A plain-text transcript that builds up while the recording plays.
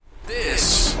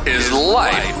is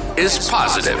Life is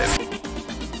Positive.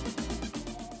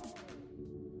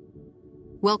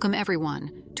 Welcome,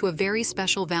 everyone, to a very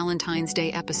special Valentine's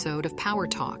Day episode of Power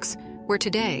Talks, where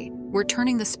today we're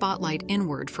turning the spotlight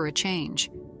inward for a change.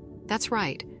 That's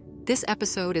right, this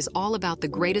episode is all about the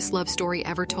greatest love story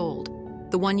ever told,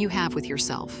 the one you have with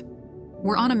yourself.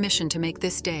 We're on a mission to make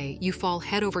this day you fall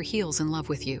head over heels in love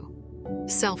with you.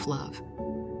 Self-love.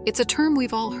 It's a term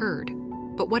we've all heard,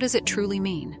 but what does it truly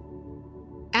mean?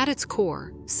 At its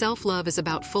core, self-love is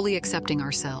about fully accepting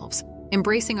ourselves,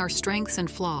 embracing our strengths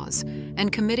and flaws, and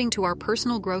committing to our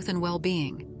personal growth and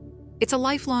well-being. It's a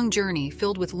lifelong journey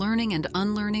filled with learning and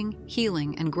unlearning,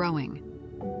 healing and growing.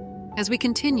 As we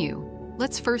continue,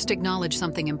 let's first acknowledge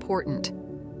something important.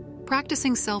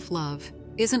 Practicing self-love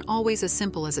isn't always as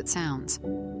simple as it sounds.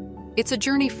 It's a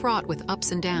journey fraught with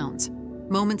ups and downs,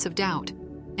 moments of doubt,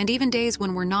 and even days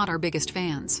when we're not our biggest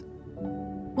fans.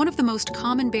 One of the most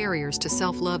common barriers to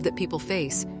self-love that people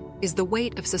face is the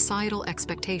weight of societal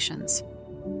expectations.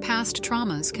 Past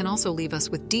traumas can also leave us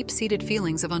with deep-seated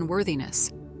feelings of unworthiness,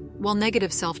 while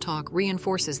negative self-talk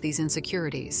reinforces these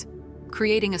insecurities,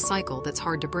 creating a cycle that's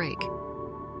hard to break.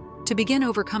 To begin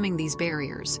overcoming these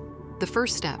barriers, the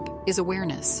first step is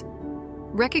awareness.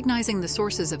 Recognizing the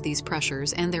sources of these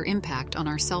pressures and their impact on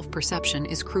our self-perception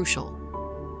is crucial.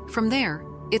 From there,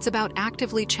 it's about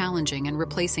actively challenging and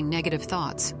replacing negative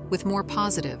thoughts with more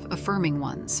positive, affirming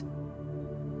ones.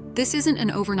 This isn't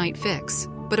an overnight fix,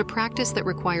 but a practice that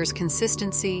requires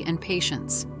consistency and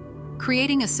patience.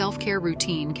 Creating a self-care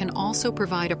routine can also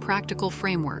provide a practical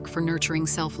framework for nurturing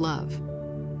self-love.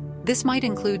 This might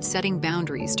include setting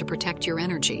boundaries to protect your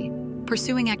energy,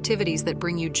 pursuing activities that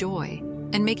bring you joy,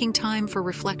 and making time for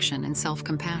reflection and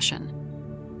self-compassion.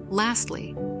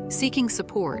 Lastly, seeking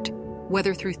support,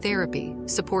 whether through therapy,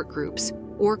 support groups,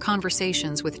 or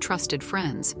conversations with trusted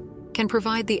friends, can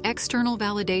provide the external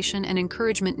validation and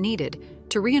encouragement needed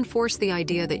to reinforce the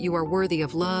idea that you are worthy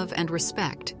of love and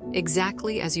respect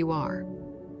exactly as you are.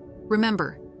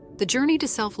 Remember, the journey to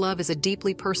self-love is a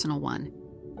deeply personal one,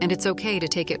 and it's okay to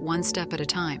take it one step at a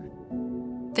time.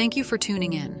 Thank you for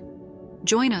tuning in.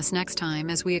 Join us next time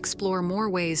as we explore more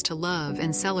ways to love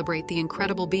and celebrate the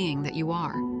incredible being that you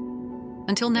are.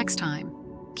 Until next time,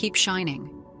 keep shining,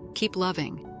 keep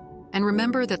loving, and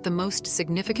remember that the most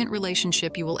significant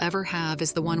relationship you will ever have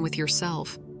is the one with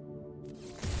yourself.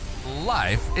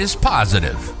 Life is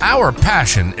positive. Our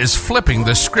passion is flipping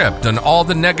the script on all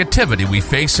the negativity we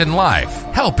face in life,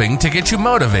 helping to get you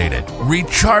motivated,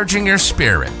 recharging your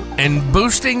spirit, and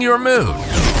boosting your mood.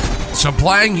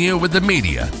 Supplying you with the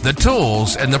media, the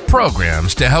tools, and the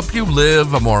programs to help you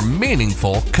live a more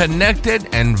meaningful,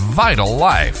 connected, and vital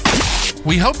life.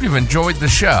 We hope you've enjoyed the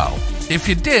show. If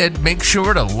you did, make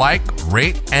sure to like,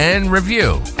 rate, and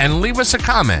review, and leave us a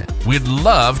comment. We'd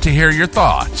love to hear your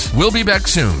thoughts. We'll be back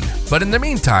soon, but in the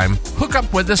meantime, hook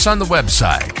up with us on the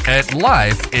website at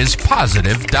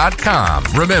lifeispositive.com.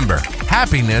 Remember,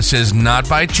 happiness is not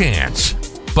by chance,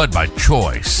 but by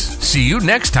choice. See you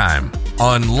next time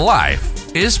on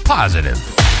Life is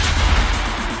Positive.